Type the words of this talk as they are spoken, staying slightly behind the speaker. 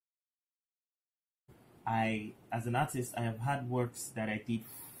as an artist, I have had works that I did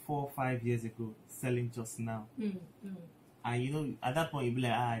 4 or 5 years ago selling just now. And you know, at that point you'll be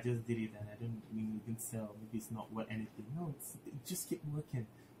like, I just did it and I don't mean it didn't sell, maybe it's not worth anything. No, just keep working,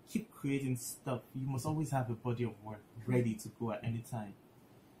 keep creating stuff. You must always have a body of work ready to go at any time.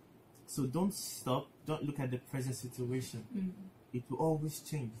 So don't stop, don't look at the present situation. It will always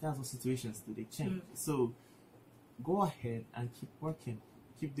change. That's what situations do, they change. So go ahead and keep working,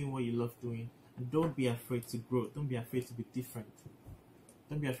 keep doing what you love doing, and don't be afraid to grow, don't be afraid to be different.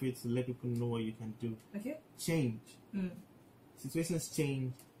 Don't be afraid to let people know what you can do. Okay. Change. Situations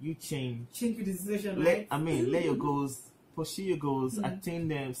change. You change. Change with the situation, right? Let your goals, pursue your goals, attain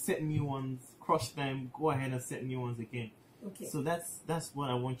them, set new ones, crush them, go ahead and set new ones again. Okay. So that's what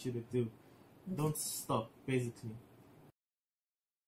I want you to do. Don't stop, basically.